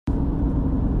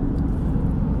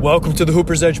Welcome to the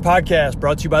Hooper's Edge podcast,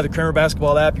 brought to you by the Kramer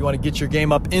Basketball app. You want to get your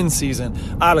game up in season,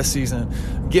 out of season,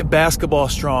 get basketball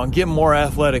strong, get more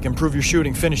athletic, improve your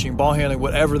shooting, finishing, ball handling,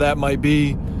 whatever that might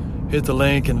be. Hit the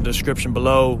link in the description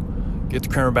below. Get the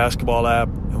Kramer Basketball app,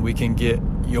 and we can get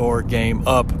your game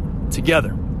up together.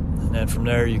 And then from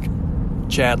there, you can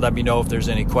chat. Let me know if there's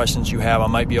any questions you have. I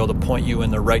might be able to point you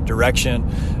in the right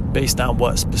direction based on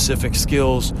what specific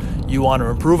skills you want to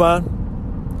improve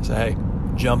on. So, hey,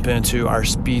 jump into our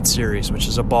speed series, which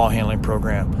is a ball handling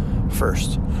program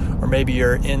first. Or maybe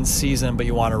you're in season, but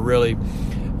you want to really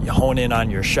hone in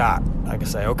on your shot. I can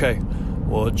say, okay,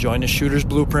 well, join the Shooter's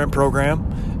Blueprint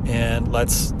program, and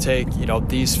let's take,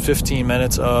 these 15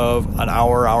 minutes of an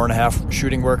hour and a half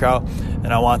shooting workout,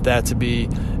 and I want that to be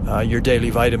your daily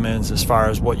vitamins as far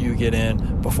as what you get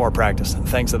in before practice and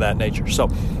things of that nature. So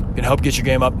we can help get your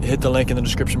game up. Hit the link in the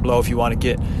description below if you want to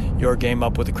get your game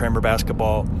up with the Kramer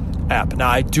Basketball app. Now,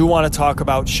 I do want to talk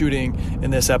about shooting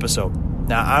in this episode.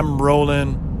 Now, I'm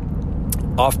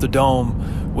rolling off the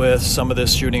dome with some of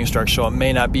this shooting instruction, so it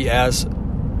may not be as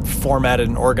formatted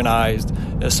and organized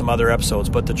as some other episodes.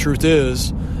 But the truth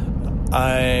is,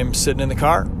 I'm sitting in the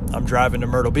car, I'm driving to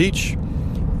Myrtle Beach,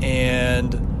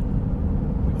 and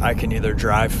I can either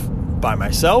drive by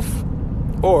myself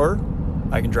or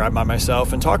I can drive by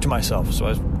myself and talk to myself.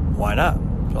 So why not?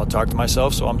 I'll talk to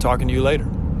myself, so I'm talking to you later.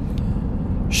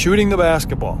 Shooting the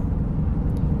basketball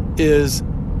is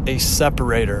a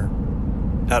separator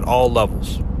at all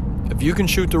levels. If you can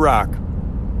shoot the rock,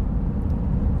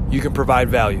 you can provide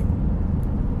value.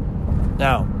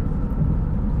 Now,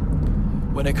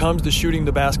 when it comes to shooting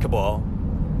the basketball,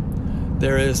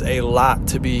 there is a lot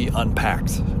to be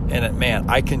unpacked. And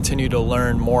I continue to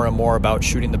learn more and more about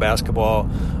shooting the basketball.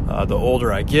 The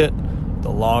older I get,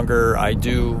 the longer I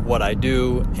do what I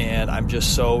do, and I'm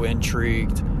just so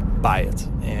intrigued by it.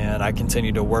 And I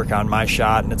continue to work on my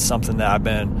shot, and it's something that I've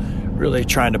been really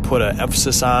trying to put an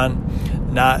emphasis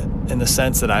on, not in the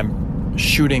sense that I'm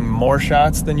shooting more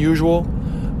shots than usual,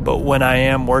 but when I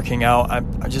am working out,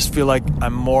 I just feel like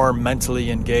I'm more mentally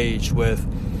engaged with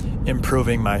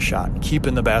improving my shot,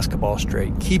 keeping the basketball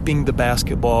straight, keeping the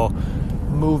basketball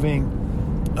moving,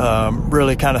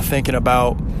 really kind of thinking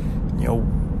about,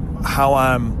 how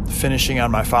I'm finishing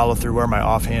on my follow-through, where my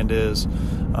offhand is.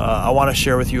 I want to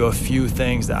share with you a few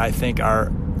things that I think are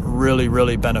really,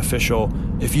 really beneficial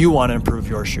if you want to improve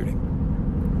your shooting.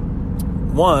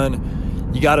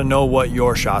 One, you got to know what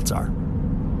your shots are.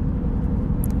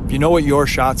 If you know what your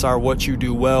shots are, what you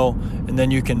do well, and then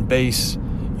you can base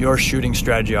your shooting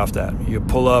strategy off that. You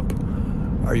pull up,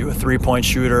 are you a three-point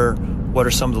shooter? What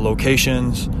are some of the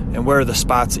locations? And where are the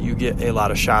spots that you get a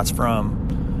lot of shots from?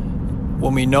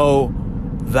 When we know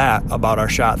that about our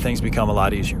shot, things become a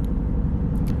lot easier.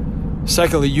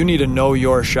 Secondly, you need to know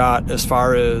your shot as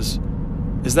far as,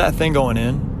 is that thing going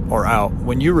in or out?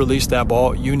 When you release that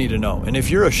ball, you need to know. And if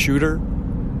you're a shooter,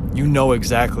 you know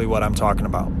exactly what I'm talking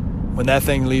about. When that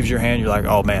thing leaves your hand, you're like,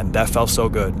 oh man, that felt so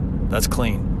good. That's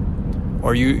clean.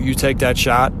 Or you take that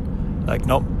shot, like,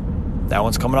 nope, that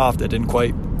one's coming off. That didn't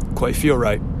quite feel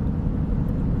right.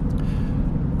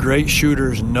 Great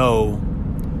shooters know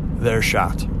their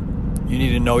shot. You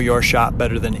need to know your shot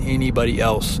better than anybody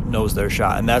else knows their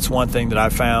shot. And that's one thing that I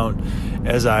found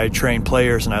as I train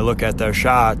players and I look at their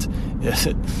shot.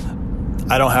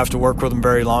 I don't have to work with them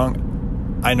very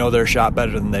long. I know their shot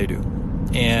better than they do.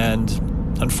 And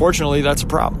unfortunately, that's a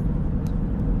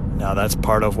problem. Now, that's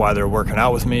part of why they're working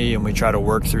out with me, and we try to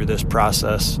work through this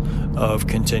process of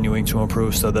continuing to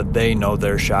improve so that they know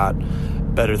their shot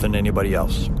better than anybody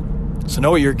else. So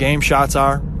know what your game shots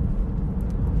are.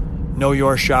 Know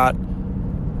your shot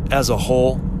as a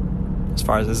whole, as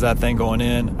far as is that thing going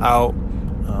in, out.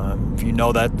 If you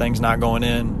know that thing's not going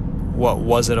in, what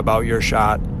was it about your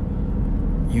shot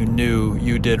you knew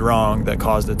you did wrong that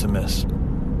caused it to miss?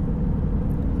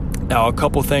 Now, a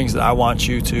couple things that I want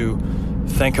you to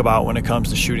think about when it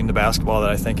comes to shooting the basketball that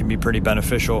I think can be pretty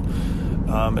beneficial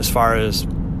as far as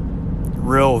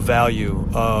real value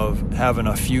of having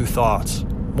a few thoughts.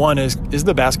 One is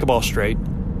the basketball straight?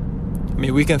 I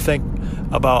mean, we can think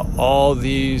about all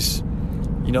these,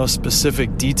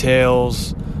 specific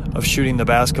details of shooting the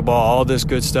basketball, all this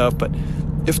good stuff, but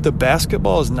if the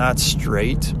basketball is not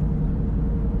straight,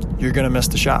 you're going to miss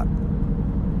the shot.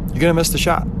 You're going to miss the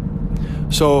shot.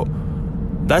 So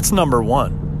that's number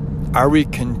one. Are we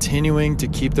continuing to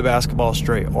keep the basketball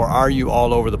straight, or are you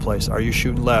all over the place? Are you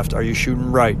shooting left? Are you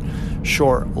shooting right?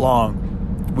 Short,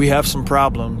 long? We have some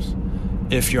problems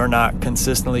if you're not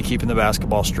consistently keeping the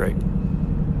basketball straight.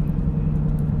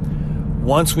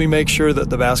 Once we make sure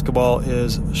that the basketball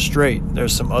is straight,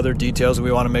 there's some other details that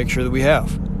we want to make sure that we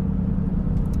have.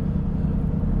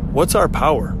 what's our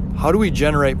power? How do we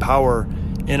generate power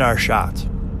in our shot?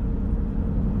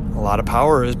 A lot of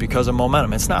power is because of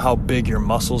momentum. It's not how big your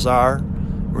muscles are.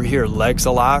 We hear legs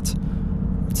a lot.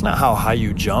 It's not how high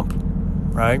you jump,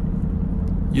 right?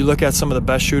 You look at some of the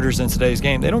best shooters in today's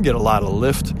game, they don't get a lot of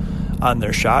lift on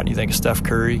their shot. You think of Steph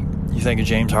Curry, you think of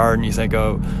James Harden, you think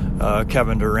of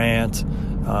Kevin Durant.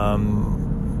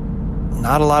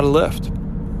 Not a lot of lift,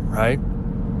 right?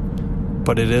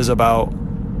 But it is about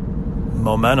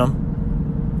momentum.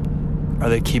 Are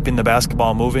they keeping the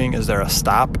basketball moving? Is there a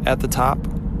stop at the top?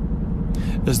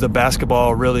 Is the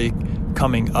basketball really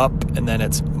coming up and then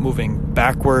it's moving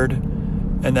backward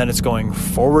and then it's going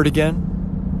forward again?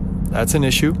 That's an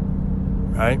issue,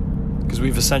 right? Because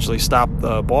we've essentially stopped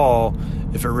the ball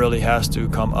if it really has to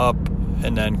come up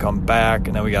and then come back,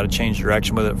 and then we got to change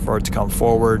direction with it for it to come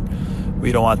forward.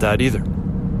 We don't want that either.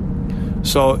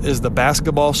 So is the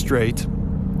basketball straight,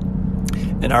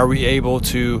 and are we able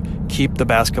to keep the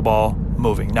basketball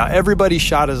moving? Now, everybody's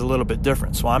shot is a little bit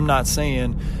different, so I'm not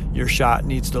saying your shot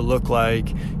needs to look like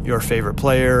your favorite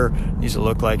player, needs to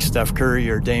look like Steph Curry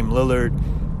or Dame Lillard,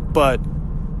 but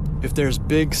if there's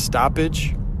big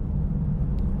stoppage,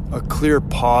 a clear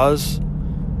pause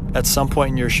at some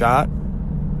point in your shot,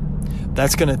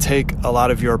 that's going to take a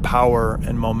lot of your power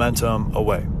and momentum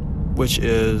away, which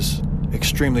is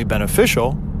extremely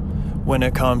beneficial when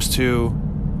it comes to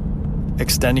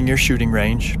extending your shooting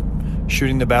range,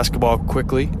 shooting the basketball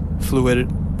quickly,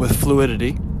 with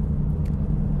fluidity.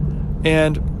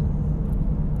 And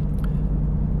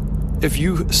if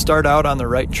you start out on the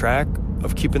right track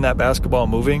of keeping that basketball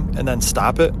moving and then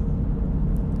stop it,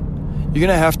 you're going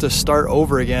to have to start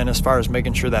over again as far as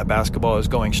making sure that basketball is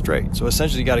going straight. So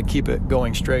essentially you got to keep it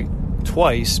going straight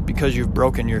twice because you've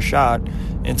broken your shot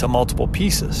into multiple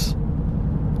pieces.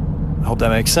 I hope that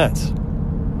makes sense.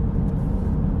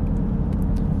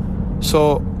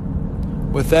 So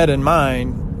with that in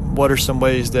mind, what are some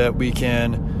ways that we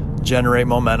can generate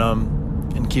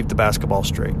momentum and keep the basketball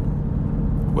straight?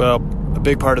 Well, a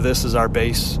big part of this is our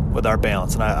base with our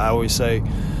balance. And I always say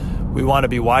we want to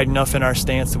be wide enough in our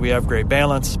stance that we have great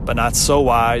balance, but not so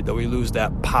wide that we lose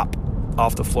that pop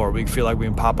off the floor. We feel like we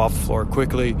can pop off the floor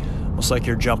quickly, almost like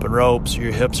you're jumping ropes.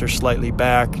 Your hips are slightly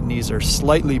back, knees are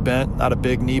slightly bent, not a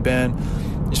big knee bend.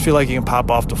 You just feel like you can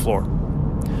pop off the floor.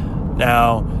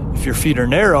 Now, if your feet are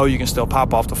narrow, you can still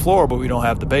pop off the floor, but we don't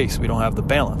have the base. We don't have the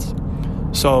balance.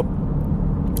 So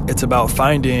it's about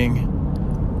finding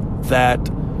that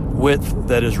width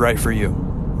that is right for you.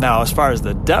 Now, as far as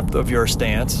the depth of your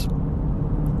stance,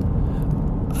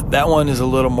 that one is a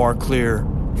little more clear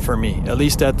for me, at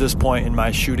least at this point in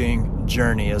my shooting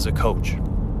journey as a coach.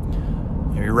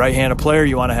 You're a right-handed player,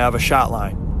 you want to have a shot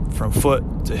line from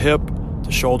foot to hip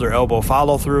to shoulder, elbow,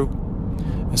 follow through.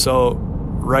 And so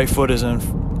right foot is in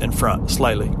front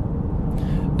slightly.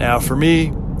 Now, for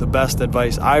me, the best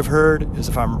advice I've heard is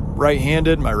if I'm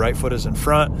right-handed, my right foot is in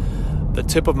front, the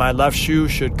tip of my left shoe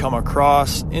should come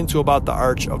across into about the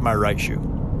arch of my right shoe.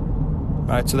 All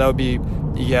right, so that would be,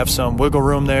 you have some wiggle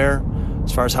room there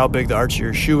as far as how big the arch of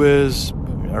your shoe is.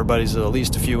 Everybody's at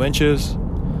least a few inches.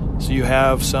 So you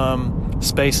have some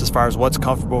space as far as what's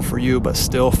comfortable for you, but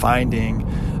still finding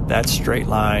that straight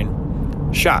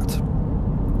line shot.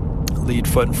 Lead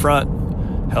foot in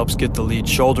front helps get the lead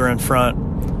shoulder in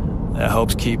front. That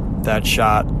helps keep that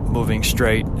shot moving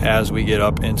straight as we get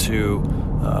up into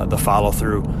the follow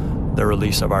through, the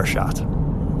release of our shot.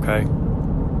 Okay.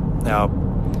 Now,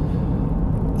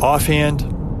 offhand,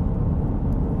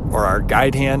 or our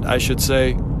guide hand, I should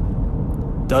say,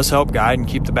 does help guide and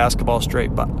keep the basketball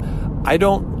straight. But I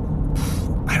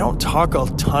don't talk a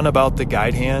ton about the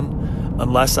guide hand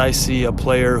unless I see a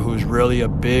player who's really a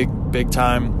big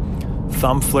time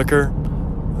thumb flicker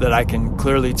that I can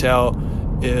clearly tell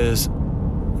is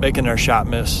making their shot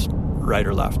miss right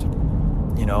or left.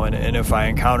 You know, and if I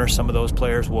encounter some of those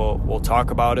players, we'll talk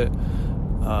about it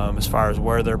as far as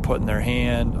where they're putting their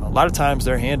hand. A lot of times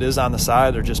their hand is on the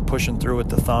side. They're just pushing through with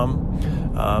the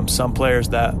thumb. Some players,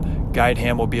 that guide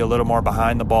hand will be a little more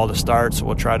behind the ball to start, so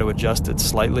we'll try to adjust it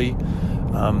slightly.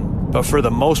 But for the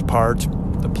most part,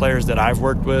 the players that I've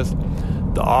worked with,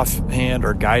 the offhand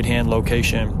or guide hand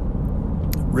location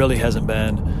really hasn't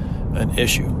been an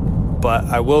issue. But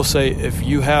I will say, if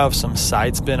you have some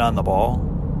side spin on the ball,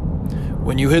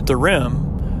 when you hit the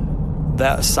rim,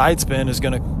 that side spin is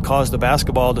going to cause the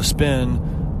basketball to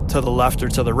spin to the left or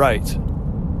to the right,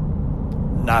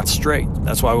 not straight.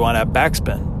 That's why we want to have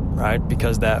backspin, right?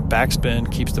 Because that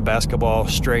backspin keeps the basketball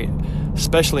straight,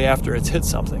 especially after it's hit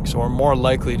something. So we're more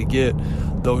likely to get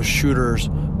those shooters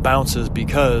bounces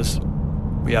because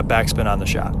we have backspin on the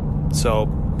shot. So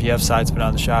if you have side spin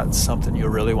on the shot, it's something you'll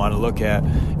really want to look at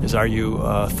is, are you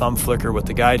a thumb flicker with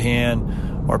the guide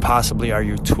hand, or possibly are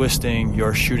you twisting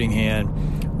your shooting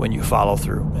hand when you follow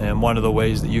through? And one of the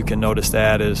ways that you can notice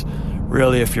that is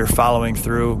really if you're following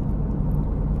through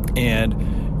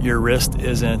and your wrist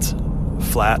isn't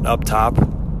flat up top,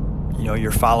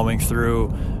 you're following through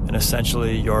and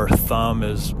essentially your thumb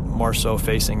is more so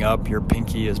facing up, your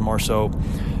pinky is more so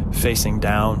facing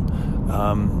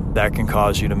down, that can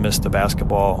cause you to miss the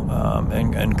basketball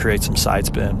and create some side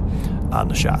spin on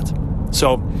the shot.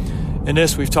 So in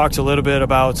this, we've talked a little bit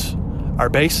about our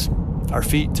base, our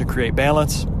feet to create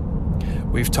balance.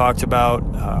 We've talked about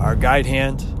our guide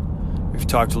hand. We've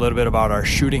talked a little bit about our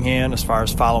shooting hand as far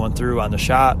as following through on the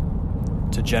shot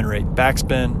to generate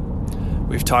backspin.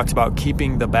 We've talked about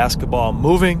keeping the basketball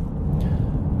moving.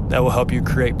 That will help you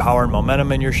create power and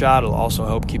momentum in your shot. It'll also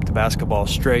help keep the basketball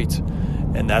straight.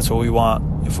 And that's what we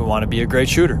want if we want to be a great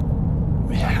shooter.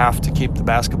 We have to keep the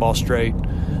basketball straight.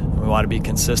 And we want to be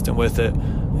consistent with it,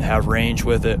 have range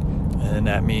with it. And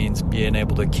that means being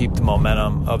able to keep the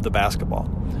momentum of the basketball.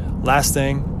 Last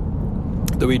thing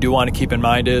that we do want to keep in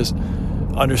mind is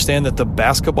understand that the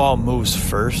basketball moves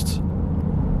first,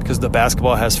 because the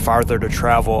basketball has farther to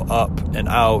travel up and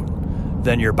out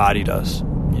than your body does.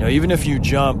 Even if you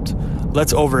jumped,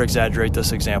 let's over-exaggerate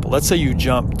this example. Let's say you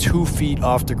jump 2 feet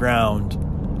off the ground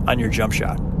on your jump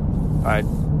shot, all right?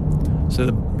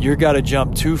 So you've got to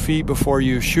jump 2 feet before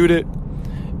you shoot it,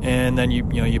 and then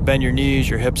you bend your knees,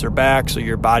 your hips are back, so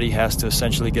your body has to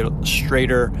essentially get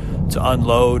straighter to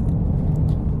unload.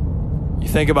 You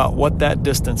think about what that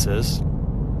distance is.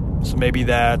 So maybe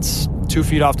that's 2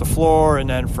 feet off the floor, and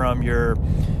then from your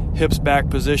hips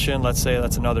back position, let's say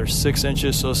that's another 6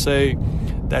 inches. So say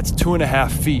that's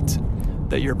 2.5 feet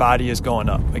that your body is going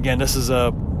up. Again, this is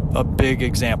a big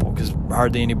example because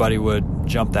hardly anybody would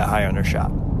jump that high on their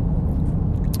shot.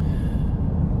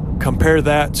 Compare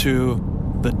that to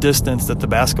the distance that the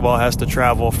basketball has to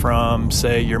travel from,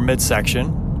 say, your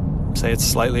midsection, say it's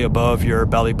slightly above your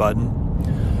belly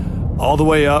button, all the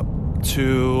way up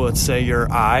to, let's say, your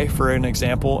eye, for an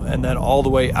example, and then all the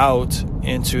way out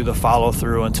into the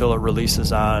follow-through until it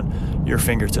releases on your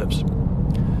fingertips.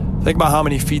 Think about how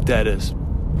many feet that is.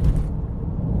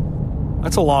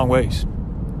 That's a long ways.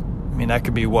 That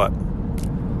could be what?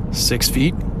 6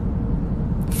 feet?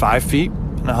 5 feet?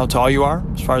 Know how tall you are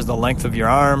as far as the length of your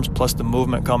arms plus the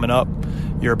movement coming up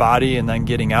your body and then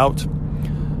getting out.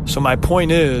 So my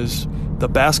point is, the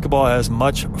basketball has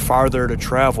much farther to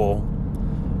travel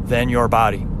than your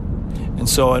body. And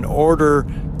so in order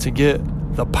to get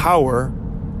the power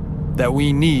that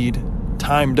we need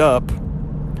timed up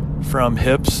from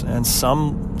hips and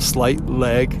some slight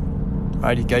leg,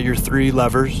 right? You got your 3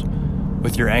 levers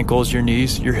with your ankles, your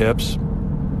knees, your hips.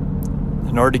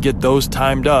 In order to get those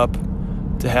timed up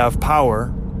to have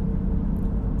power,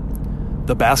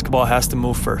 the basketball has to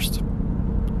move first.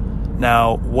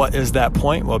 Now, what is that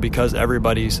point? Well, because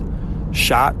everybody's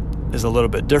shot is a little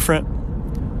bit different.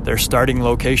 Their starting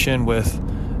location with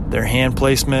their hand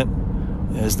placement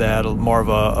is that more of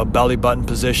a belly button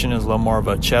position, is a little more of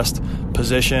a chest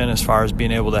position as far as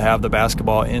being able to have the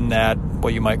basketball in that,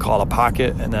 what you might call a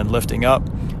pocket, and then lifting up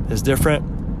is different.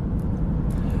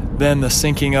 Then the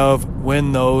sinking of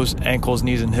when those ankles,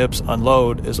 knees, and hips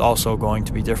unload is also going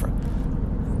to be different.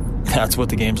 That's what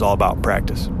the game's all about,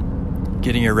 practice.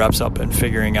 Getting your reps up and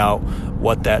figuring out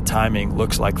what that timing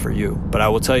looks like for you. But I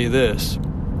will tell you this,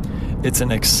 it's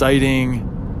an exciting,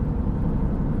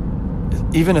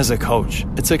 even as a coach,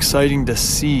 it's exciting to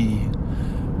see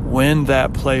when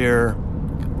that player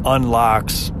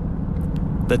unlocks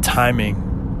the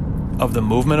timing of the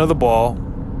movement of the ball,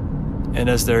 and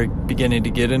as they're beginning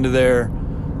to get into their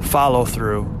follow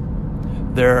through,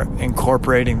 they're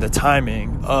incorporating the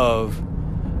timing of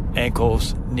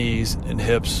ankles, knees, and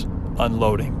hips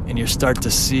unloading. And you start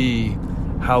to see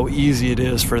how easy it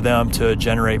is for them to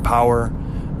generate power,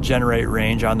 generate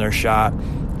range on their shot,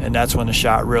 and that's when the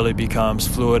shot really becomes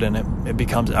fluid and it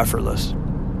becomes effortless.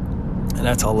 And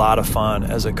that's a lot of fun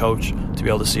as a coach to be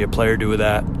able to see a player do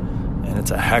that, and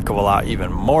it's a heck of a lot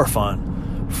even more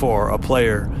fun for a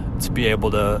player to be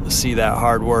able to see that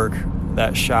hard work,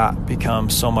 that shot become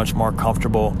so much more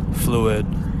comfortable, fluid,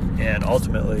 and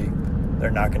ultimately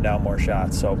they're knocking down more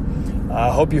shots. So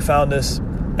I hope you found this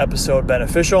episode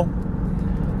beneficial.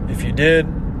 If you did,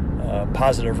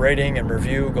 positive rating and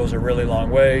review goes a really long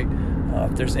way.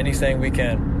 If there's anything we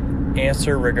can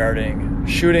answer regarding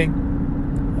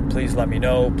shooting, please let me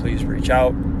know. Please reach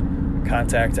out.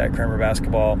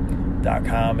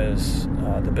 contact@kramerbasketball.com is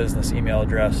the business email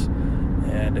address.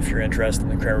 And if you're interested in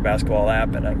the Kramer Basketball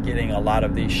app and getting a lot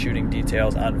of these shooting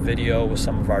details on video with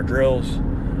some of our drills,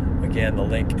 Again, the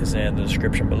link is in the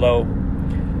description below.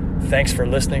 Thanks for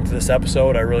listening to this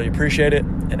episode. I really appreciate it.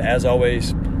 And as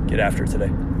always, get after it today.